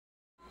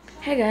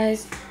Hey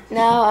guys,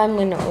 now I'm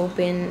gonna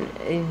open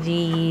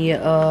the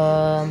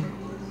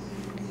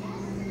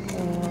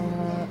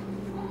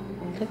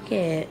look at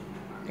it,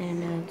 and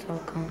now it's all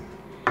gone.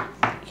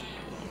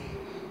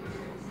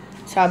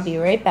 So I'll be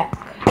right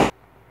back.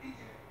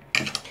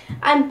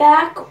 I'm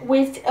back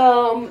with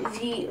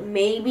the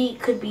maybe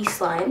could be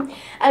slime.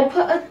 I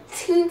put a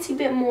teensy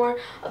bit more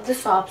of the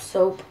soft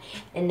soap,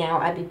 and now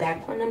I'll be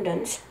back when I'm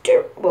done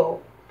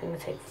well, I'm gonna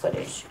take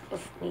footage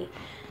of me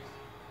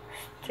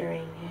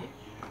stirring it.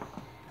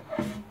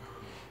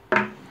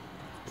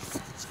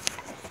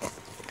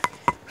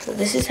 So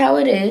this is how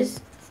it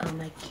is. Oh,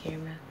 my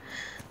camera.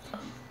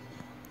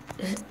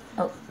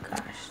 Oh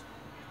gosh.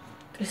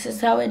 This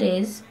is how it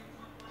is.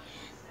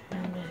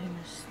 I'm just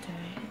gonna stir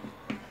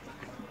it.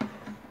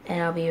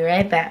 And I'll be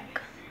right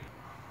back.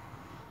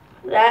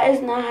 That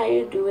is not how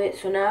you do it.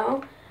 So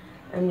now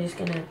I'm just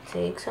gonna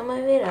take some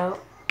of it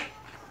out.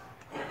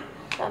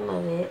 Some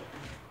of it.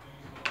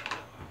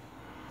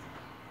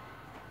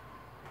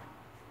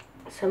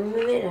 Some of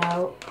it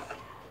out.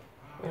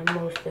 And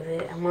most of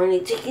it. I'm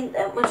only taking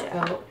that much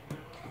out.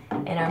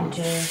 And I'm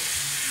just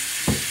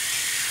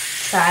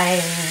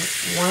trying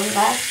one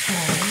last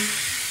time.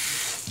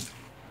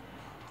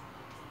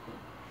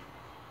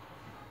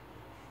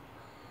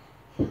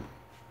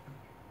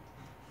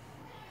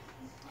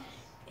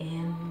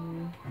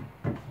 And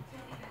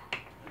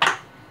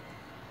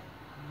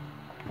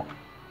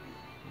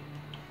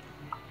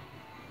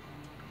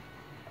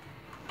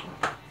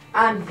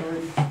I'm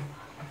done.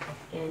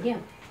 And yeah.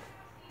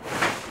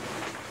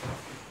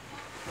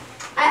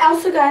 I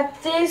also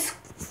got this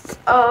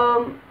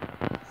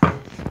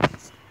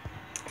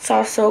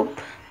soft soap.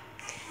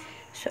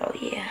 So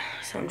yeah.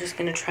 So I'm just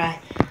gonna try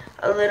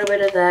a little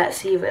bit of that,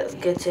 see if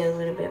it gets it a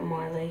little bit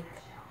more like,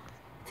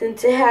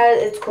 since it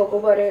has it's cocoa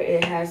butter,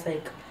 it has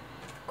like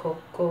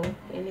cocoa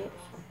in it.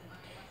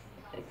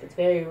 Like it's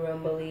very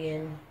rumbly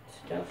and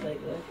stuff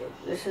like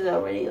that. This is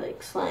already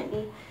like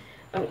slimy.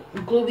 I mean,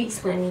 gluey,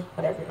 slimy,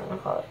 whatever you want to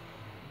call it.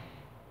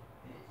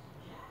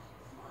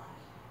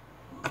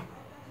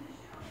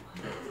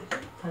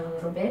 Put a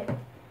little bit.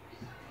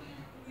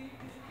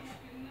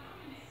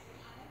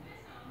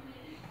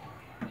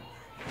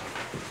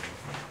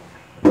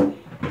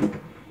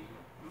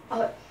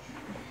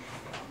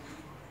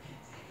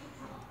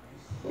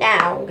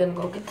 Now I'm gonna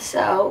go get this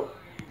out.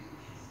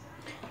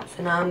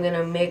 So now I'm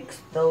gonna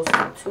mix those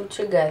two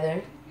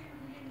together.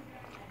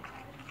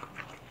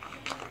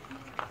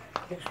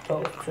 Mix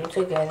those two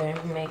together,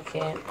 make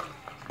it.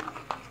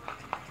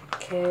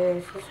 Okay,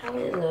 this is how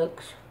it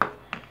looks.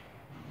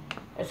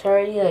 It's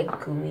already like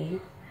gooey.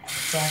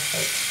 That's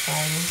like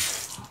slimy.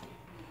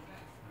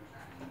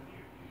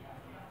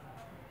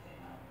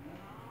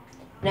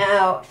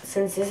 Now,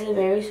 since this is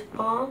very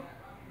small,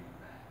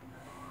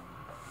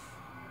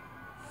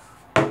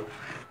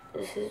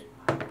 this is,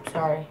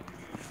 sorry.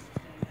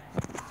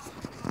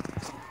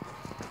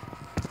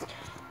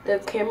 The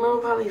camera will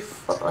probably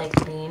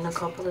like lean a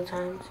couple of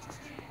times.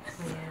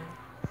 So yeah.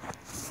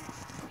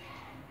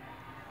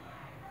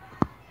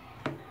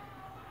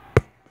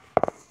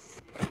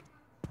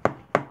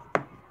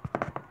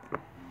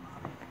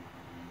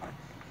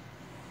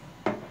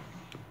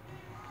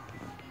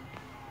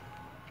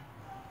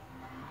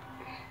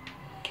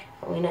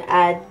 I'm gonna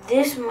add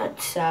this much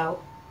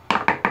salt.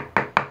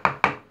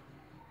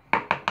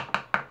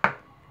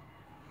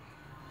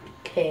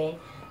 Okay,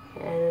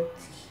 and a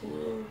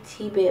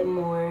teeny bit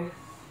more.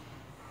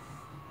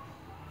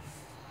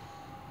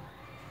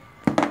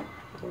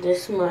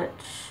 This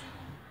much,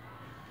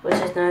 which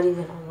is not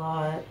even a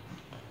lot.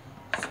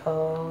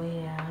 So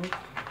yeah,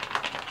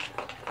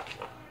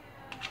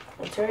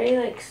 it's already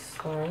like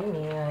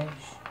slimy-ish.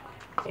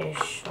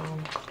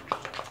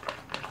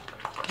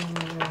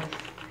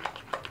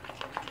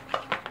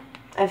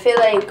 I feel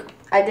like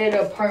I did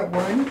a part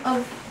 1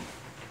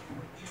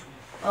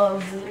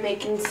 of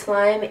making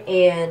slime,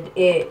 and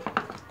it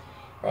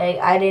like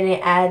I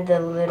didn't add the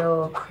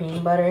little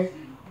cream butter,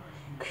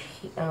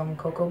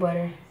 cocoa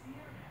butter.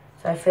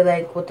 So I feel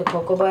like with the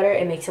cocoa butter,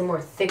 it makes it more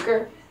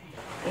thicker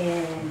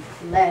and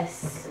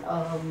less,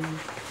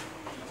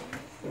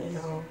 you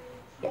know,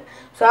 yeah.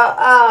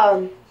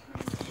 So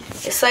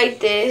it's like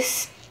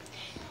this,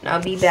 and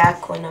I'll be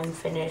back when I'm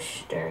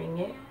finished stirring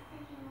it.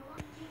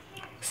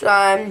 So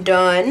I'm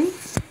done.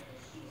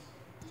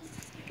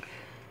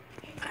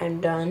 I'm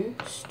done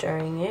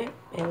stirring it.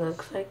 It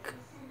looks like,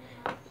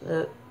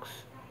 look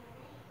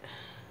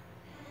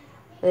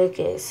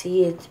it,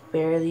 see, it's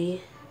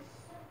barely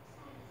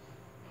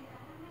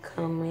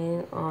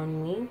coming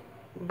on me,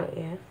 but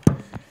yeah.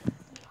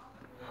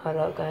 Hold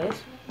up,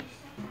 guys.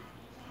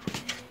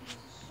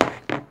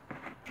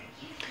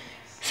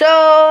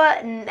 So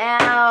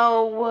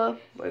now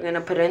we're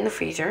gonna put it in the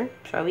freezer.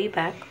 So I'll be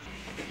back.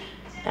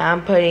 Now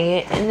I'm putting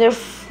it in the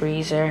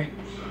freezer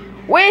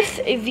with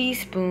the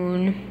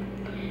spoon,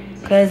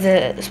 because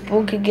the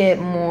spoon could get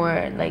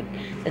more, like,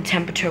 the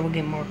temperature will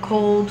get more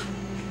cold,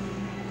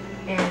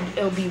 and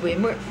it'll be way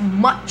more,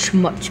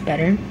 much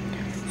better.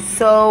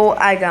 So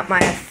I got my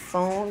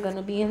phone,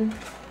 gonna be in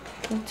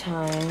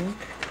time.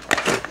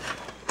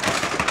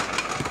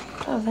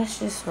 Oh, that's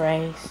just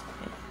rice.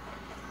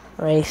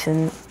 Rice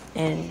and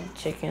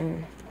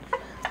chicken.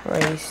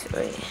 Rice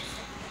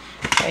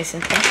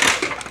and chicken.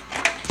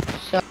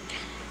 So,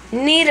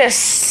 need a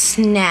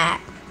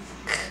snack.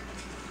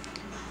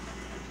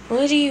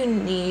 What do you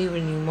need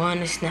when you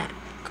want a snack?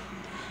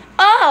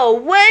 Oh,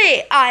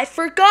 wait, I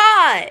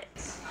forgot.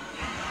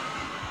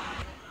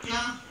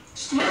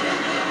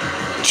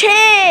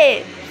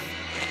 Chips.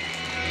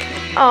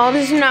 Oh,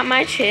 this is not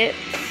my chips.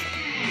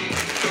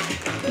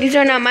 These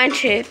are not my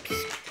chips.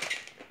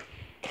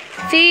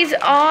 These are.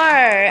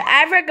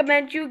 I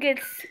recommend you get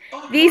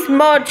these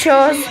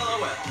Muchos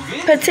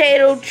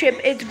potato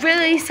chip. It's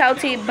really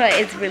salty, but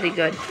it's really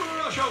good. So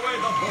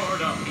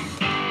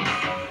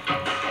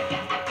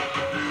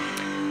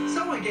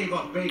I gave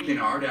up bacon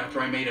art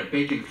after I made a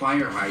bacon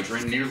fire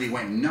hydrant and nearly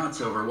went nuts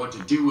over what to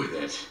do with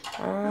it.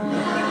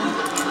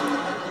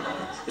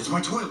 It's my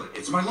toilet.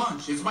 It's my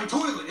lunch. It's my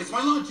toilet. It's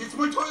my lunch. It's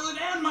my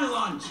toilet and my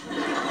lunch.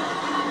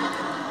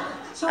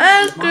 So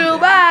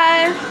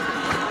Bye.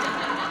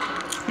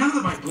 now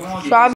that my blog is